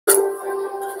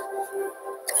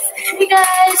Hey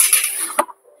guys,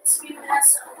 it's me,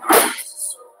 Vanessa. Oh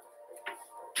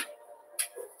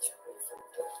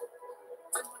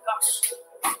my gosh.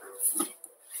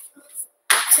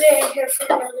 Today I'm here for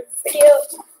another video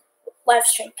live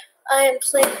stream. I am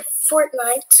playing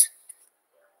Fortnite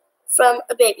from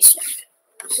a baby swing.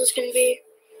 This is going to be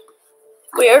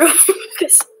weird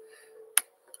because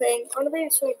playing on a baby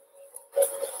swing.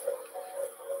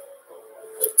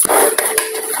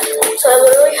 So I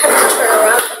literally have to turn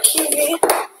around the TV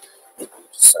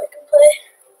so I can play.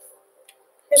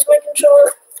 Here's my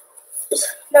controller.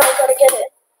 Now I gotta get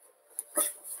it.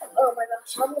 Oh my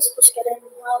gosh, how am I supposed to get in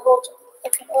while holding?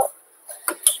 Okay, well.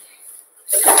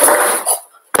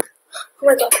 Oh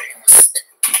my god, I almost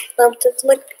bumped into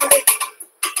my computer.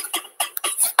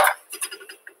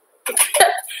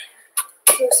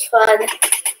 It was fun.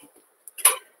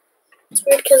 It's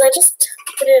weird because I just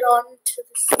put it on to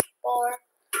this bar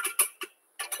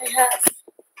I have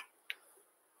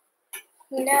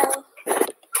now.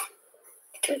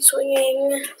 I'm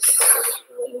swinging.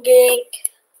 And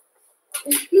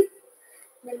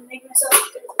then make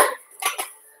myself good.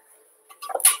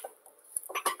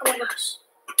 Oh my gosh.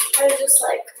 I was just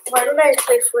like, why don't I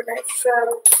play Fortnite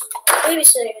from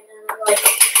babysitting? And then I'm like,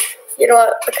 you know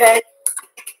what, okay.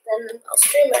 Then I'll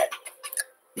stream it.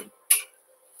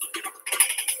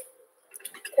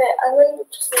 Okay, I'm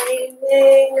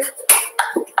streaming.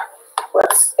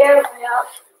 Let's air me out.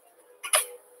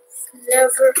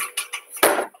 Never.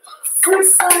 Free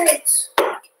fight.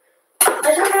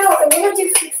 I don't know. I'm gonna do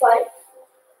free fight.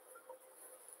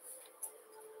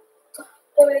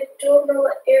 But I don't know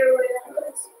what area that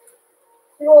is.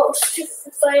 You know what? Let's do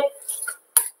free fight.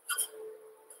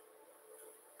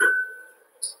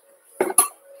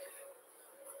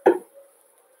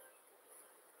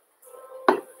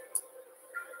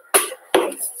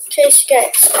 Okay, so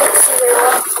guys, let's see where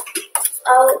we're at.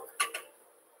 I'll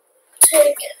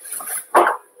take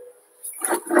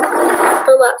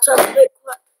the laptop a bit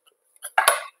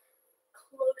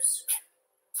closer.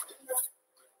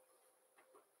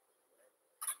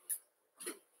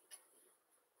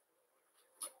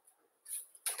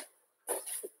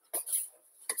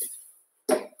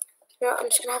 No, I'm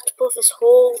just gonna have to pull this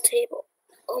whole table.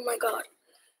 Oh my god.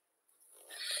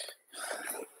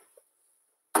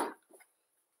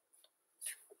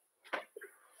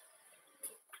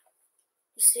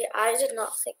 You see, I did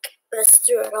not think this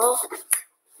through at all.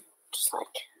 Just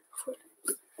like,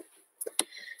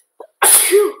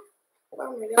 phew.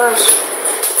 Oh my gosh.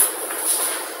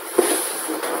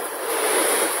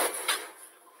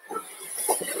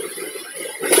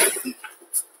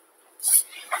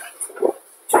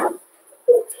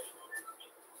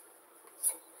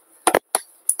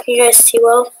 Can you guys see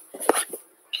well?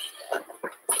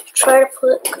 Try to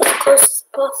put it as close as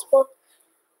possible.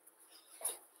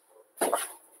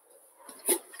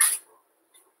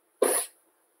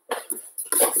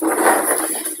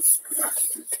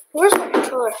 Where's my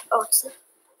controller? Oh, it's there.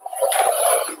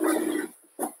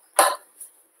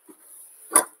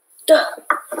 Duh.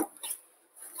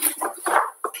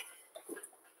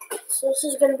 So this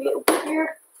is gonna be a weird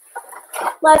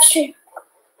live stream.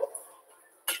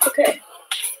 Okay.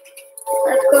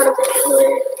 I've got to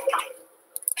play.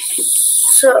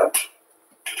 So.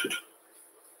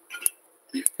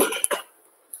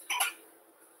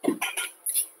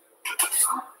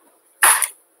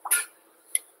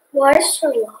 Why is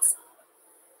there lava?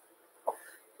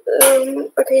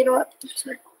 Okay, you know what?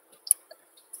 Sorry.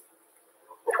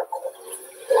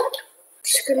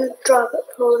 Just gonna drop it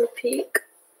polar peak.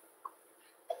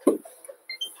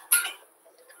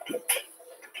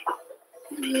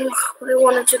 But I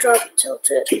wanted to drop it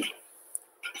tilted.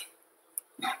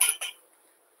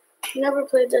 Never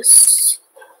played this.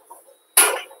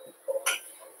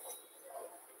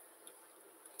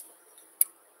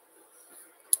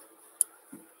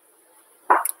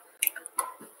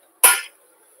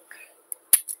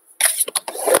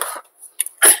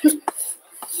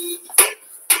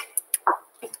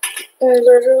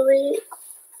 Literally,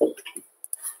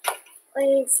 I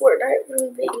need Fortnite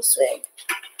from baby swing.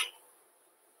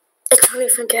 I don't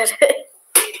even get it.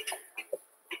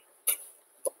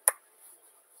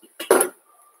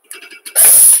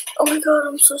 Oh my god,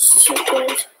 I'm so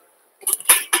stupid.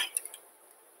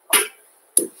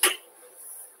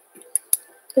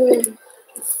 Literally,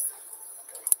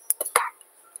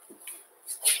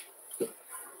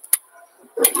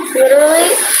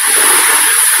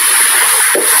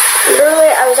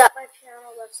 I was at my piano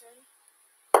lesson,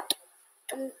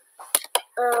 and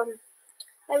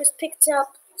I was picked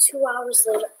up 2 hours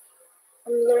later.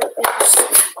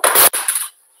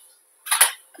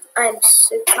 I'm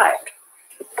so tired.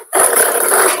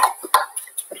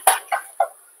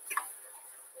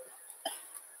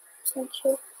 Thank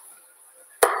you.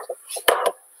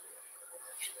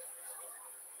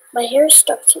 My hair is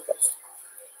stuck to this.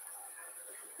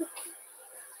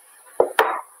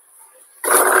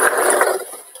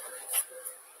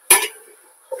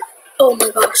 Oh my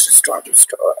gosh, the storm.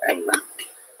 Storm.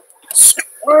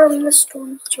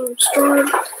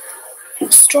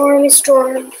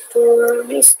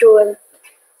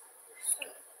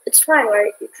 It's fine,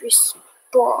 right? You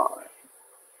respawn.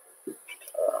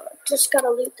 Just gotta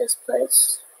leave this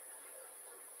place.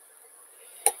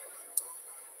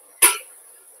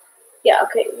 Yeah,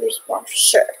 okay, respawn for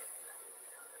sure.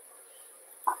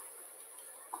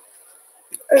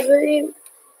 I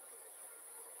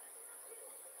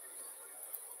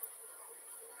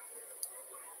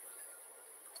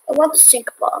want the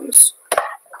stink bombs.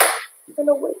 I'm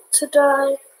gonna wait to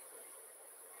die.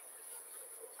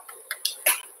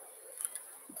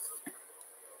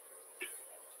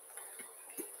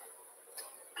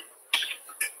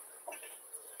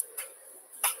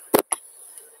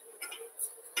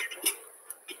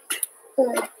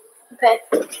 Okay.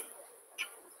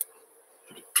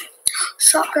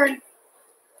 Shotgun.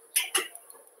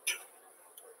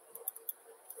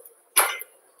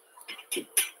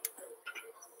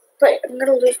 Wait, I'm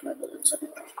gonna lose my bullets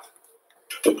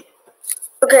anyway.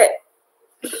 Okay.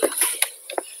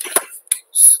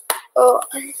 Oh,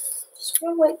 I'm just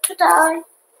gonna wait to die.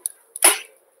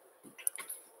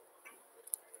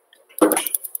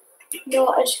 No,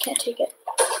 I just can't take it.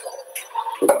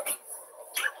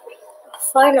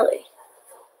 Finally.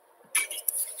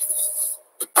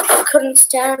 I couldn't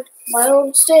stand my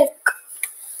own stick.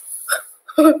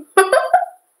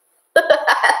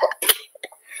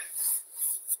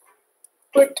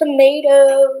 With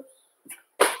tomatoes.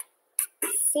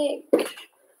 Think.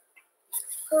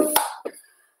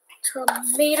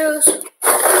 Tomatoes.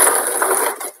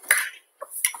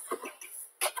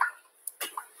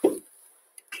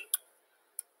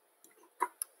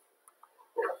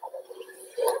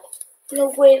 No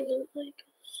way, like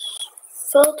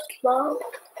filled lava.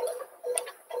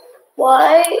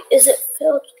 Why is it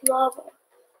filled with lava?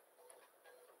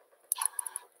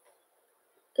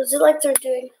 Is it like they're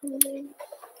doing something?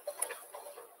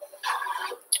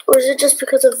 Or is it just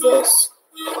because of this?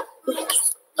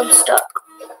 Oops, I'm stuck.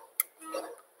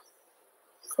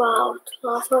 Wow, it's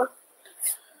lava.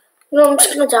 No, I'm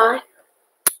just gonna die.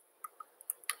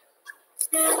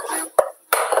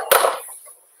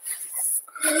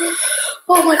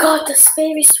 Oh my god, this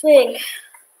baby swing.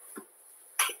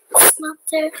 It's not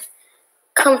there.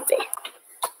 Comfy.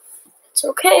 It's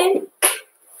okay.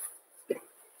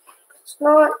 It's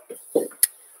not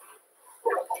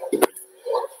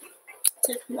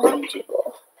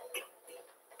technological.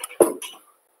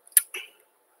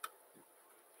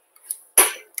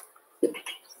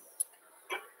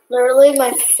 Literally,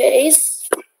 my face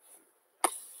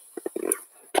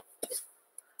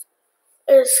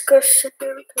is squished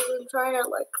here because I'm trying to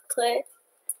like play.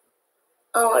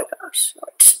 Oh my gosh.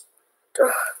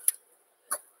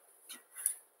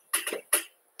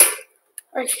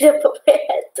 I need to put my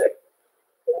head through.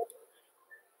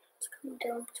 It's coming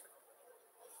down.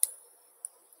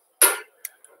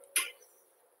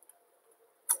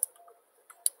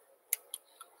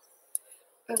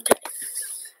 Okay.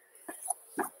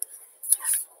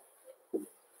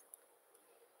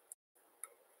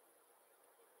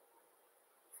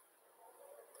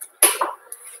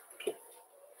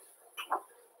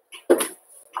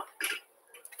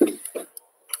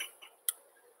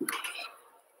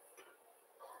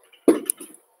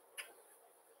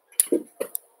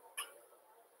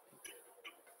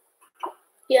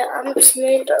 Yeah, I'm a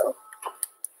tomato.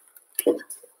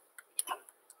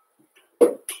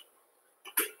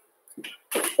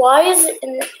 Why is it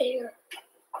in the air?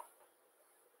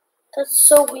 That's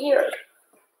so weird.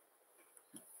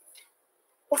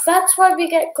 Well, that's why we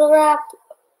get grapplers.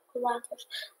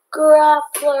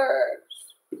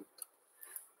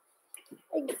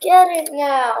 I get it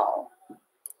now.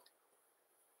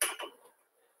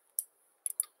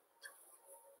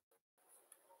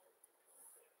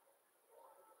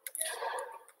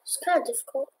 It's kind of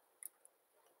difficult.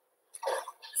 I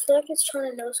feel like he's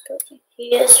trying to no-scope me.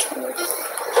 He is trying to.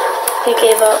 He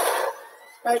gave up.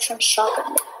 Now he's trying to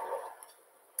shotgun me.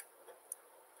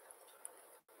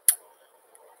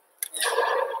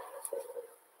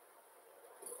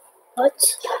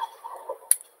 What?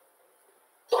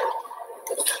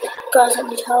 Guys, I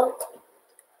need help.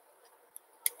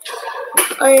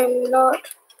 I am not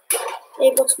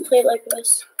able to play like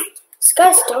this. This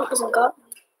guy still hasn't got me.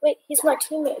 Wait, he's my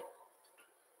teammate.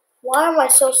 Why am I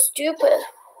so stupid?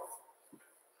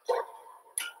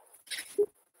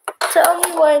 Tell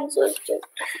me why I'm so stupid.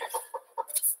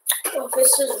 Oh,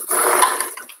 this is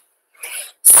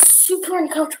super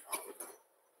uncomfortable.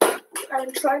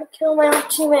 I'm trying to kill my own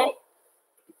teammate.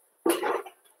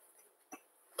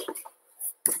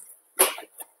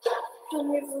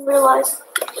 Didn't even realize.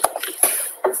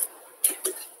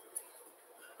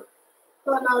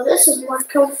 Oh no, this is more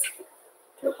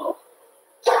comfortable.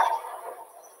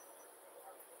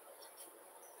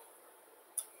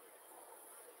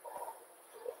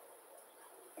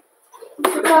 I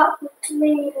forgot what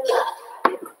tomato.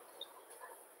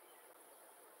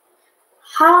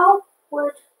 How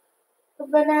would a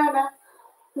banana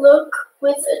look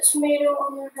with a tomato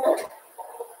on their head?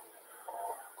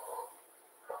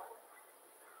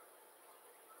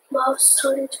 Love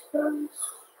starting to burn.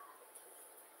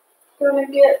 Gonna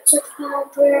get to high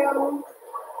ground.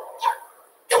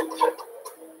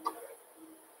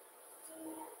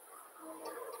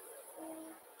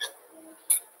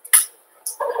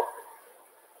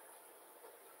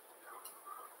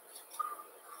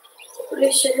 Are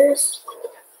you serious?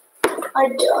 I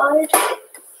died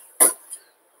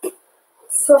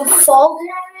from fall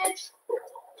damage.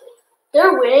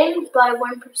 They're winning by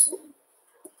 1%.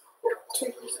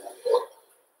 2%.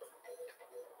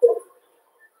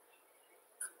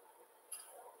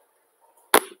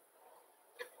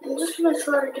 I'm just gonna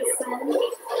try to defend.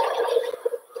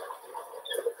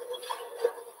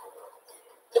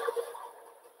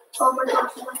 Oh my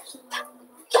gosh,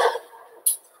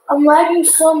 I'm lagging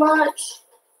so much.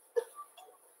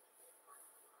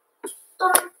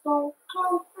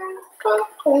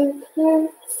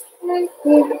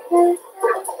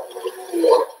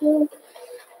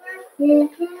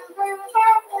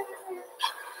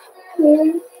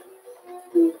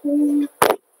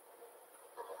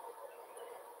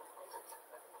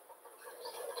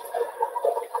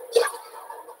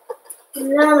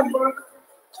 Banana burger.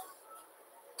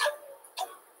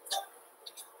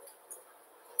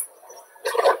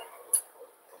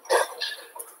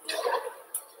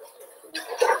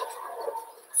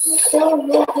 So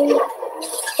annoying.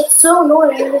 It's so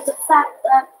annoying with the fact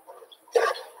that I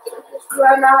just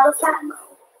run out of ammo.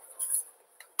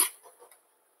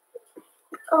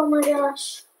 Oh my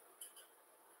gosh.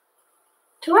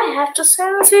 Do I have to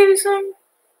silence everything?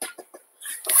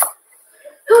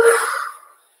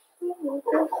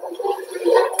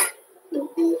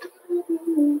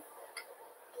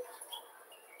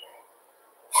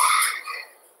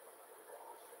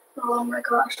 Oh my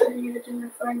gosh, I need to do my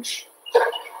French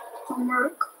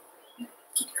homework.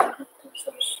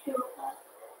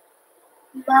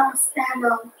 Mouth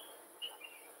ammo.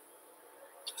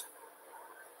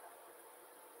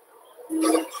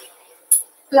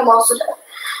 And I'm also dead.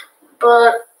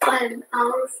 But I'm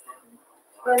out of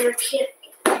ammo. I can't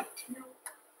get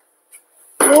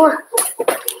more.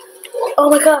 Oh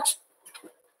my gosh.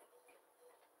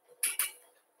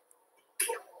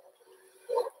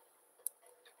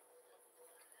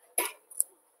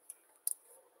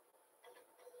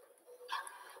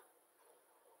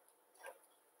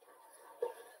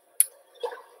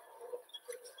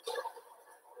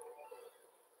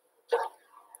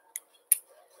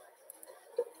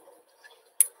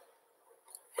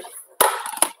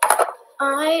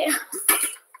 I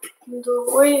am the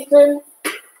reason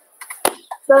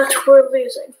that we're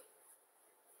losing.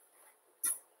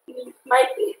 It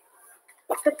might be.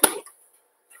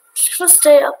 Just gonna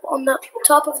stay up on the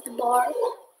top of the bar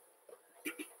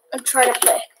and try to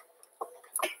play.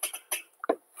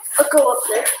 I'll go up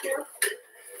there.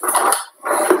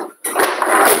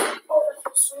 Oh,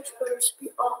 the switch better be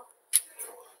off.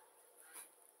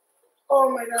 Oh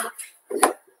my gosh.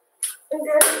 I'm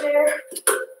getting there.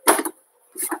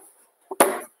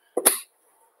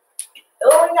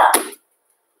 Going up.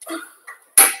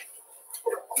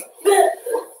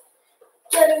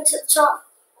 Getting to the top.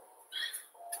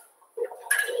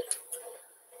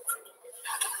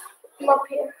 I'm up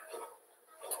here.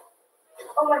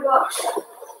 Oh my gosh.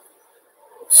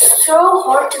 It's so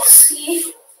hard to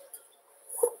see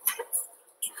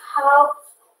how,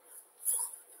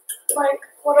 like,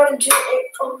 what I'm doing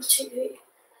on TV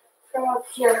from up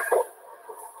here.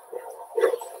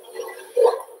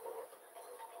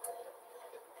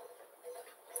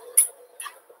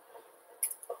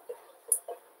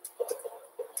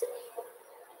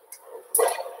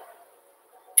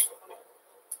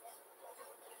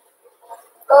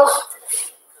 Ugh.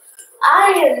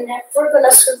 I am never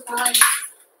gonna survive.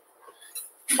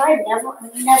 I never,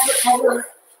 ever.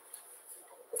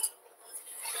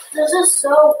 This is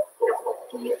so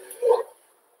weird.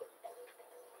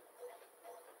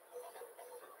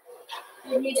 I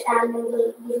need ammo,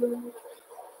 literally.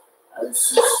 I was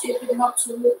so stupid not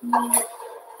to loot me.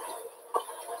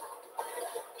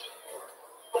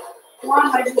 Why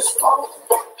am I just falling?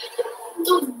 I'm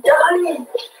so dying.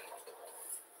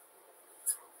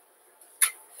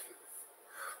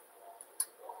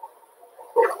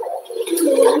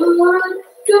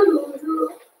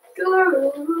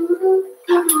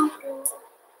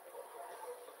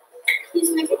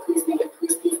 Please make it, please make it,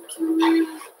 please, please, please.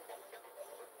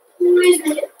 Please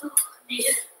make it. Oh, I made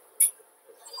it.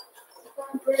 I'm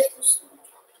gonna break this thing.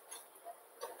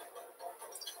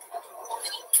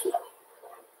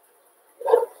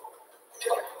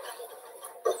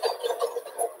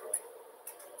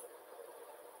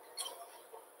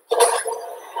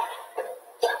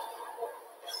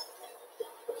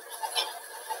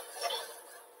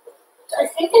 I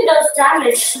think it does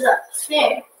damage to that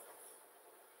thing.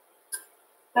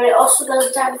 But it also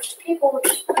does damage to people,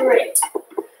 which is great.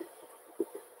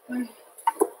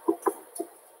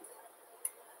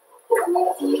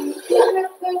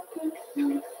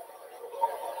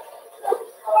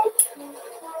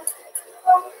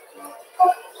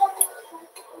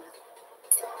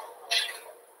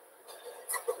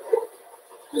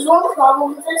 There's one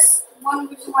problem with this. One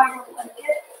reason why I don't like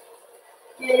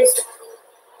it is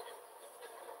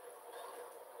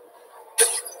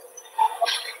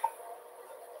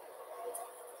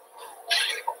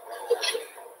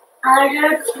I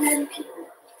don't plan people.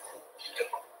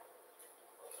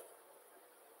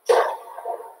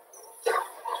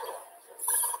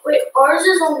 Wait, ours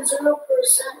is on 0%.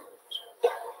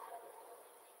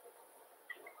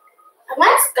 Am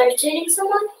I spectating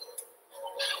someone?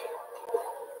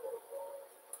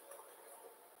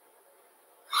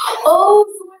 Oh,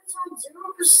 so it's on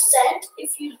 0%.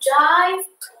 If you dive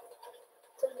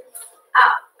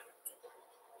out.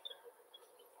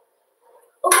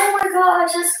 Oh my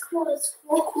gosh, that's cool. That's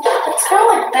so cool. It's kind of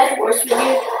like Bed Wars. When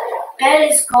your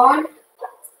bed is gone,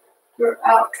 you're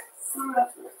out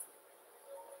forever.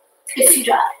 If you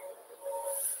die.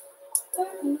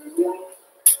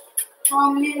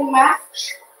 New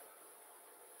match.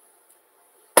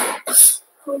 Oh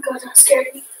my god, that scared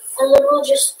me. I literally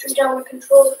just threw down my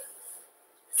controller.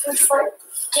 First fight,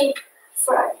 deep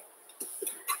fried.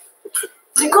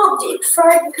 They call it deep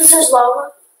fried because there's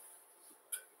lava.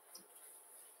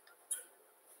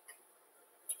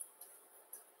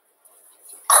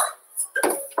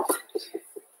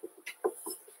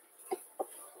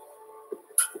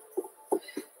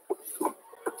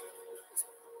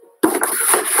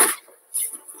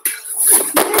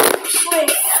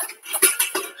 Wait.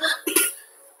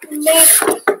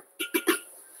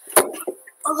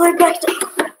 I'll go back to.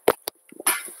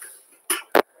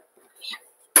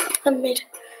 I made it.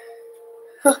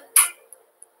 Huh.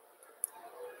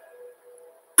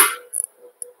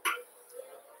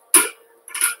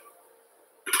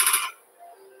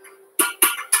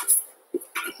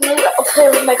 Maybe I'll play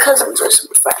with my cousins or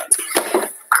some friends.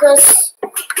 Because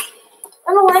I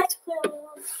don't like to play alone.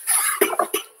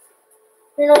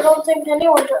 I don't think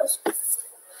anyone does.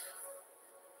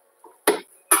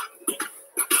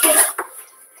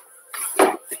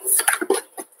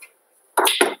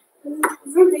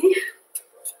 Ruby,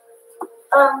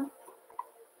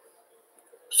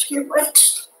 she went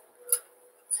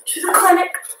to the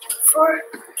clinic for an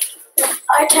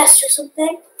eye test or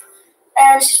something,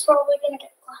 and she's probably gonna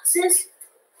get glasses.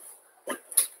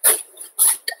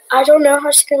 I don't know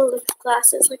how she's gonna look with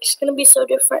glasses. Like, she's gonna be so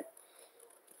different.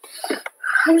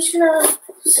 I'm just gonna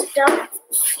sit down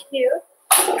here.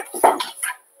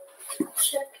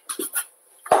 Check.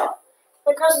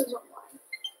 My cousin's online.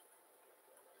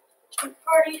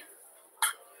 Party.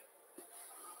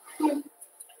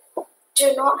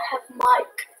 Do not have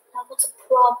mic. Now that's a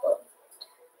problem.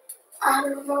 I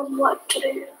don't know what to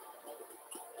do.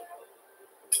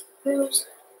 Who's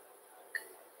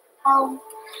it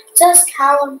says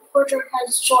Callum Porter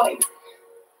has joined,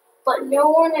 but no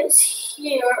one is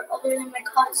here other than my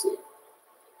cousin.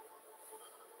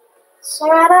 So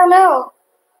I don't know.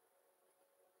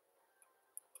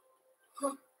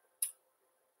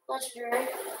 Legendary.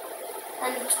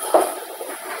 And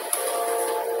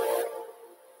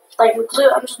like blue,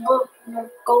 I'm just blue. And then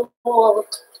gold.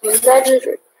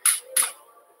 Legendary.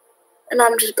 And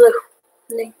I'm just blue.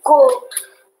 And then gold.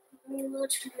 And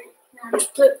legendary. And I'm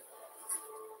just blue.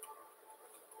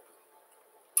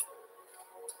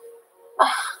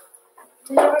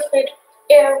 I've never played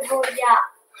Air Royale.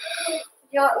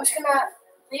 You know what, I'm just gonna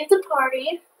leave the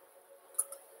party.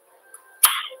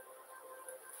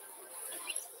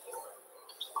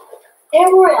 Air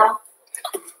Royale.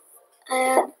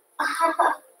 And I'm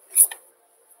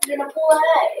gonna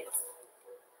play.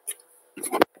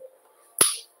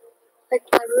 Like,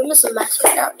 my room is a mess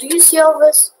right now. Do you see all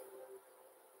this?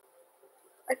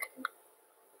 I can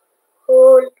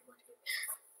hold.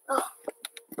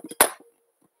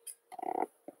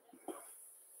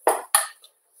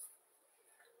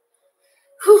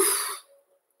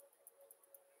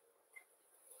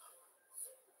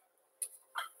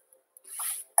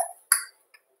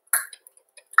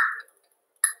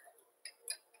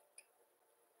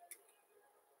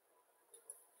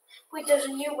 Wait, there's a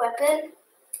new weapon.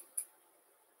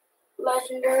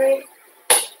 Legendary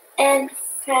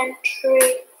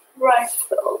infantry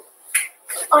rifle.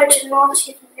 I did not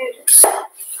even notice.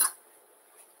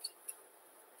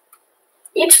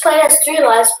 Each player has 3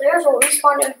 lives. Players will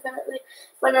respawn infinitely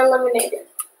when eliminated.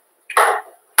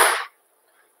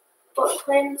 But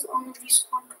players only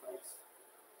respawn twice.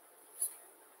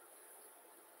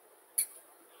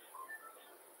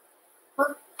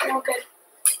 Huh? I don't get it.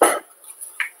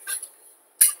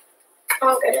 I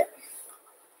don't get it.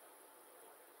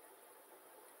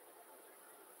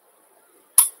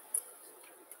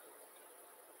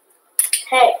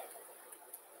 Hey,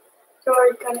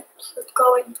 you're gonna keep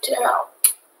going down.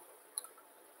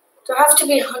 There have to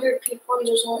be 100 people and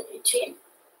there's only 18.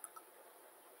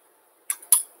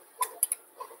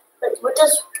 Wait, what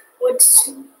does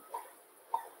Woodsy?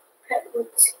 Pet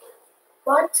Woodsy.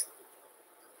 What?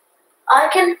 I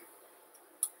can.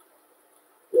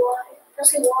 Why? I'm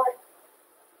pressing why.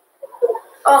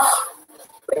 Oh,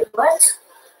 wait, what?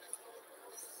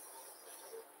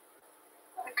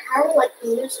 I kind of like the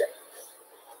music.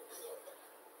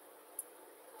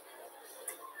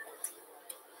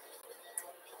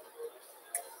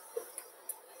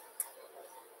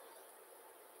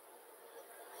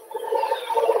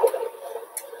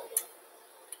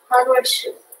 How do I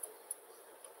shoot?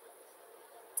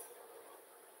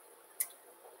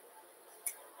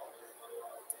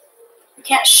 I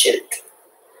can't shoot.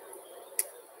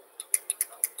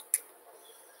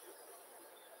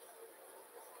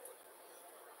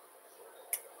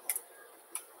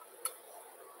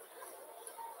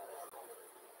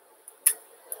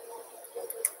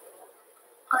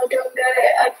 I don't get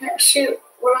it. I can't shoot.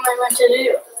 What am I meant to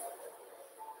do?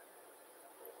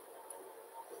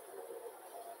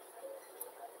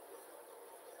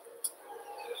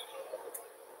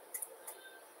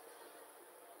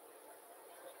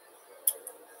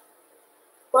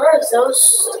 What are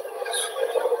those?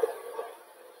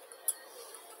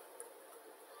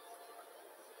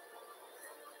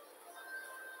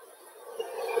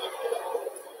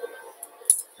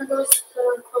 Are those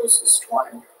the closest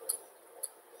one?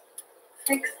 I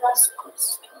think that's the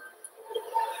closest one.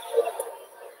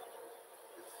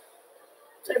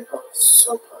 They're both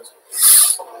so close.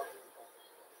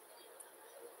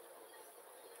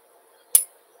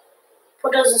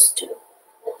 What does this do?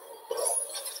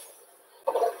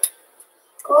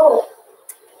 Oh.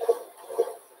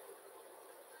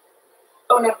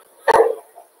 Oh no.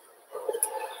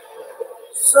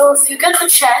 So if you get the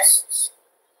chests,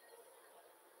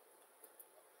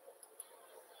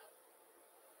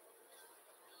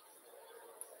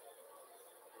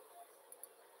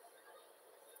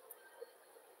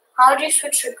 how do you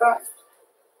switch your gun?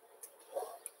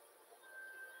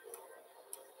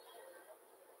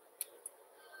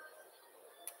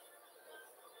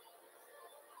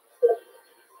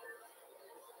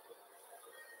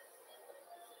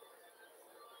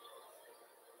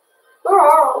 Where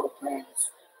are all the plans?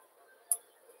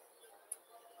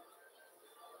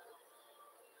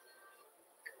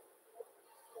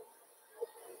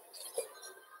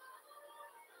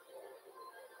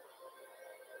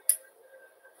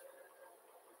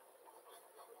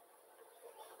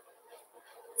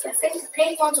 So I think the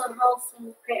pink one's on health and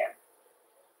repair.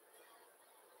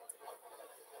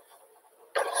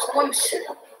 Someone's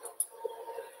shooting.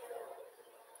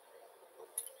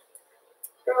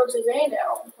 Girl today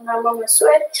now. When I'm on the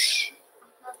Switch,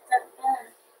 not that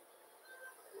bad.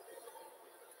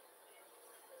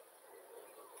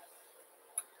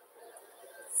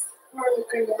 Where are the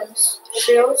green ones?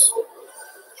 Shields?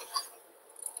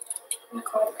 And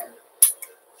Coleman.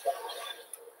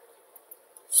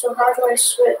 So how do I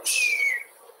switch?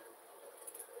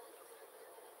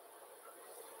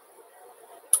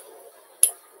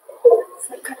 I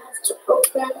think I have to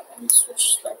open and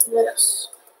switch like this.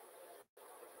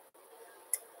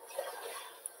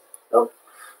 Oh,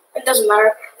 it doesn't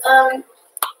matter.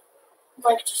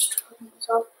 Like just turn this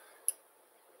off.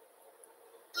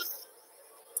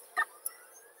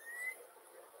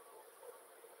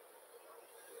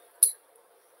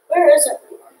 Where is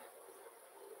everyone?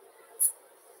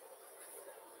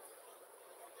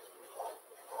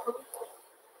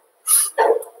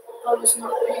 I was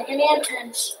not paying any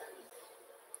attention.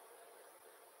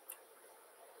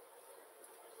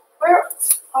 Where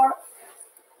are?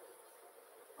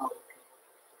 Oh,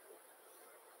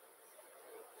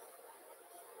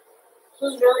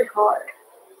 this is really hard.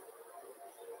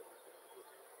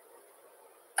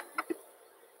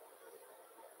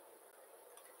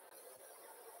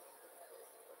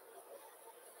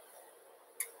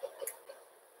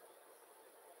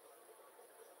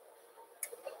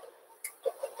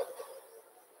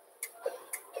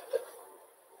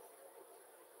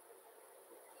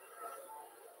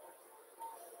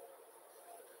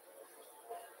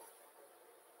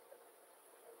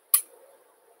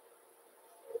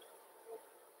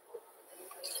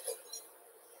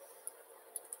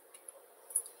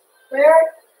 Where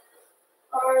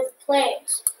are the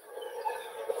planes?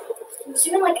 It's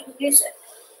even like music.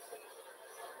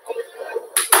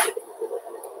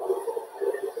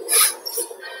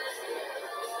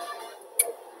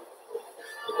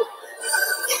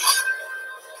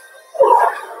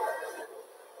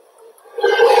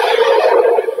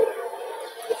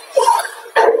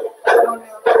 Oh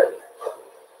no.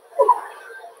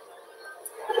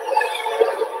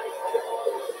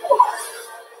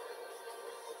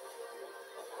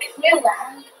 Can you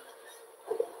land?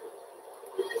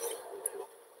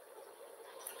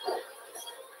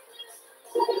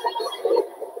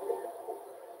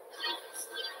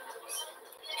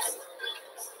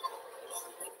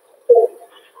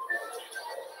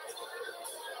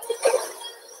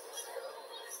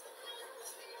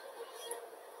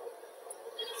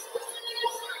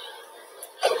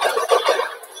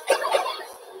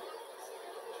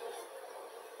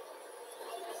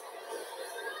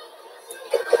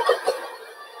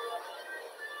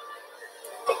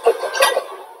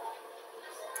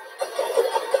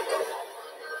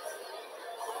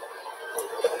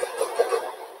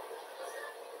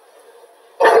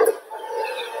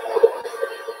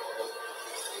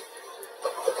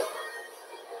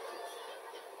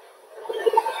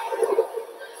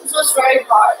 This was very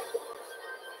hard.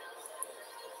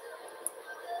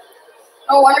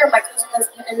 No wonder my cousin has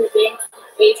been in the game for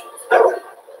ages.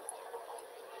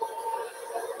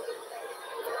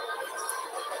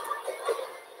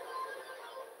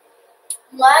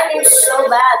 Mine is so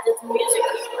bad that the music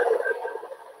is bad.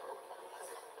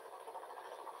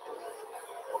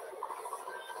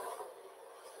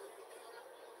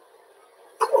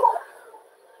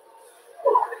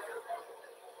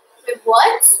 Wait,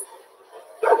 what?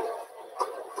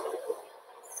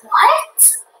 What?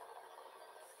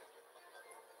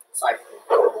 Sorry.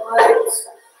 What?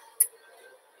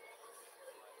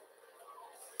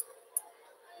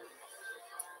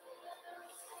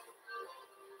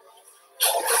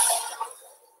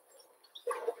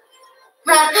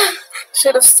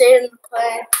 Should have stayed in the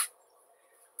plane.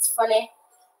 It's funny.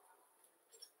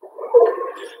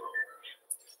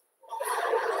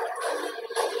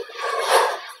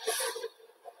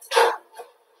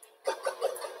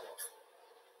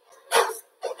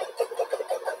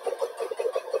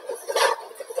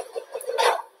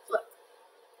 Look,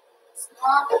 it's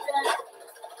not good.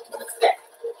 It's good.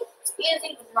 It's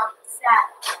easy, but not sad.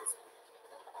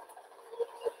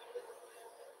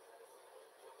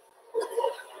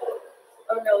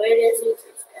 Oh no, it is easy.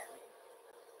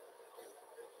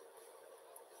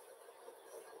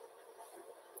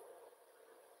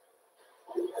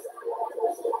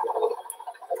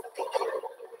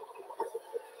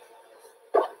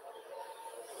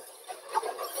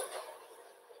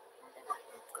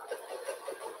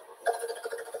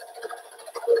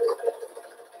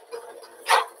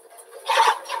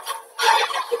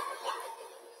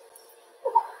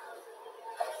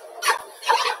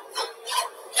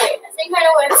 Wait, I think I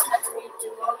know what it's meant to be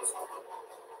doing.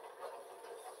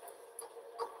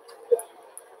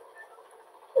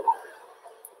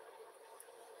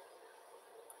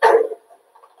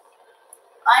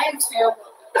 I am terrible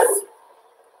at this.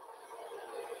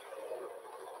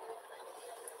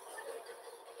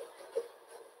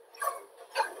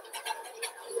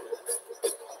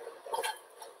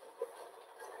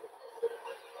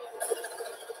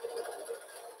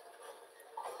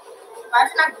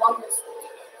 Imagine I won this.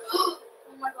 Oh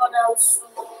my god, that was so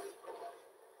long.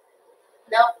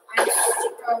 Nope, I'm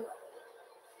super.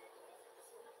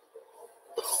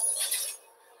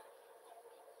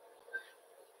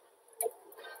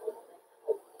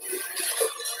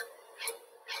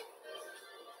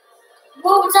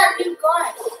 What was that new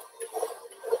gun?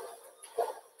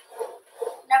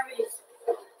 Never used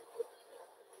it.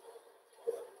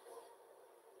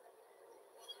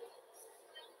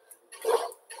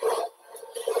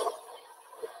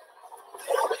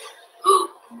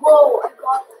 Whoa, I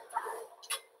got that.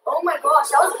 Oh my gosh,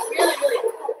 that was really, really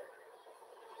cool.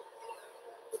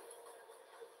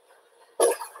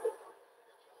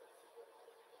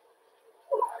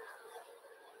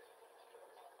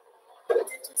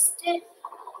 It just did.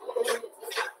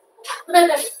 I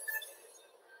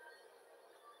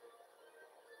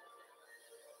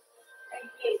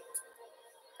hate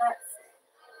that thing.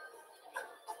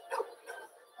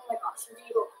 Oh my gosh, it's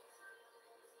evil.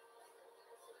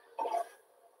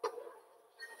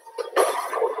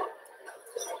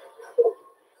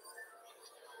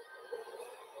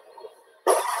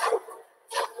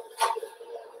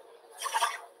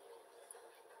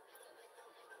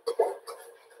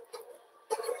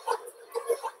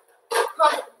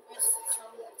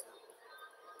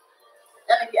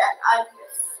 I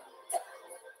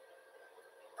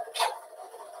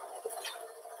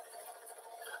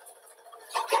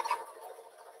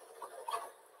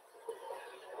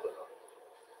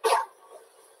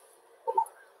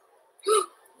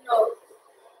no.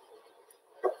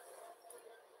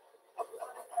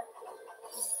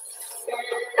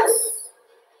 Yes.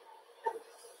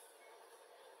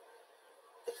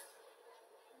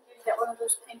 Get one of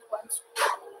those pink ones.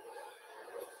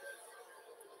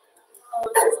 Oh,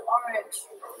 this is orange.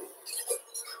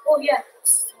 Oh yeah. This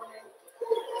is orange.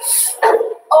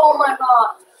 Oh my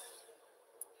god.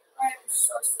 I am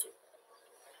so stupid.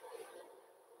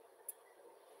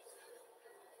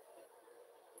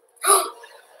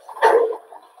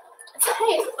 It's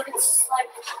pink, but it's like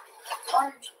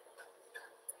orange.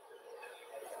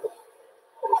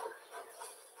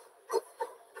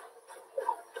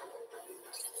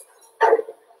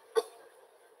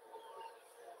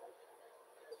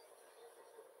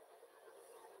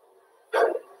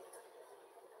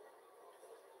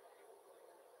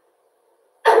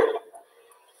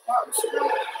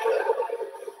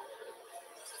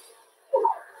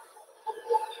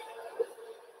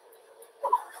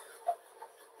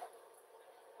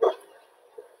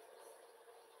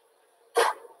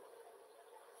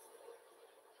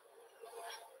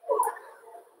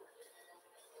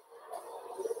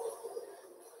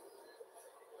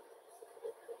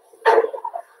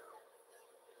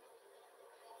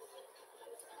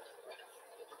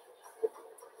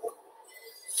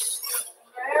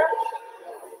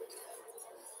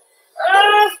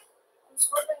 I'm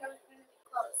swapping everything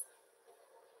close.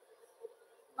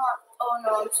 Not. Oh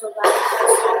no, I'm so bad.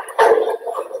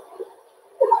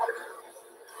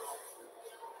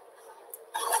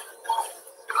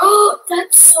 Oh,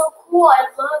 that's so cool. I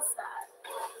love that.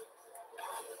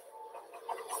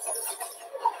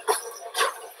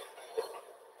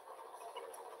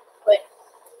 Wait,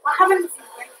 what happens if you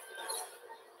break these?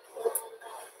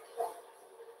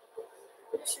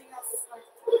 I'm sure you have to find.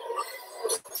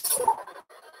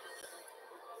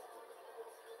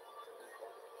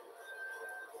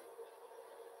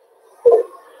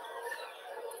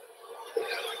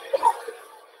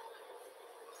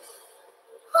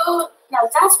 Oh, now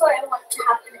that's what I want to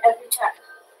happen every time.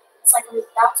 It's like I'm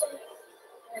bouncing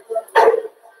and I go.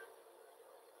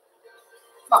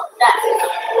 Not that.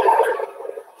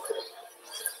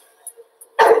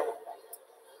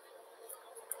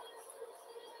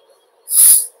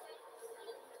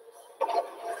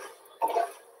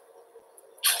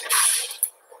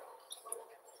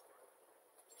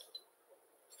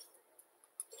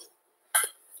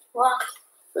 Wow,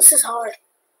 this is hard.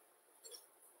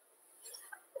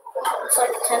 It's like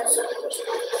 10 seconds.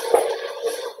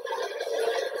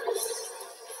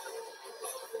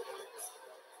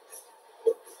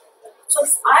 So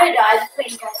if I die, the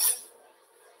plane dies.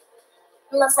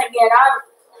 Unless I get out.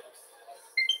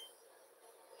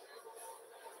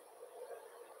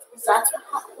 Is that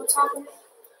what's happening?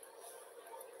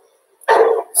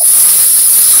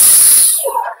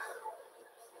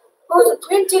 Oh, the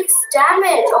plane takes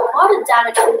damage. A lot of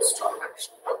damage from the storm,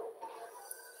 actually.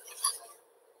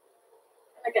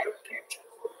 I get repaired.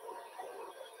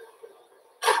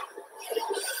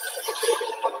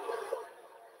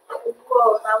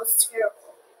 Whoa, that was terrible.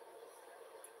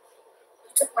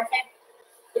 They took my thing.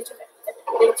 They took it.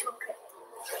 They took it.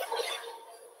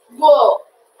 Whoa.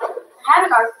 I have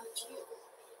an RPG.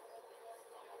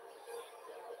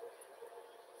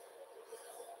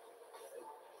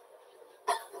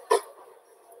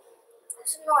 I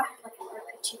didn't know I had like an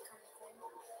RPG kind of thing.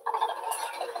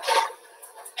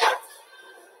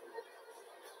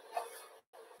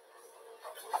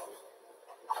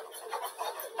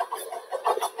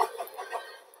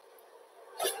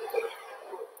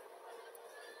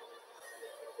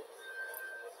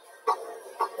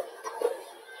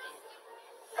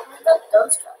 I got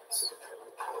those guys.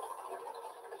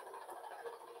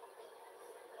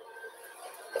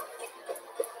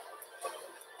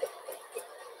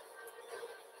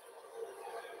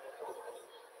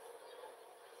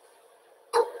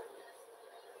 Oh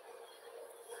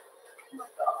my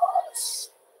gosh.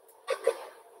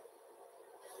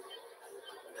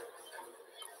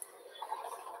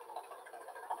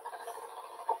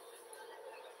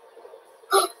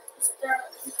 Is there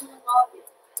in the lobby?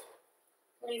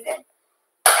 Leave it.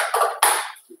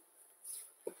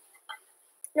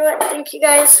 You know what? Thank you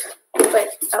guys. Wait.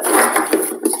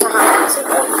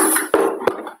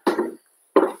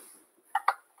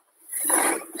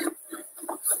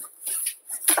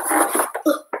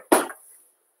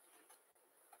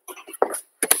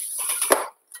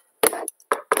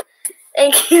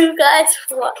 Thank you guys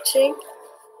for watching.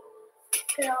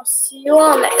 And I'll see you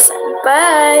all next time.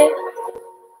 Bye.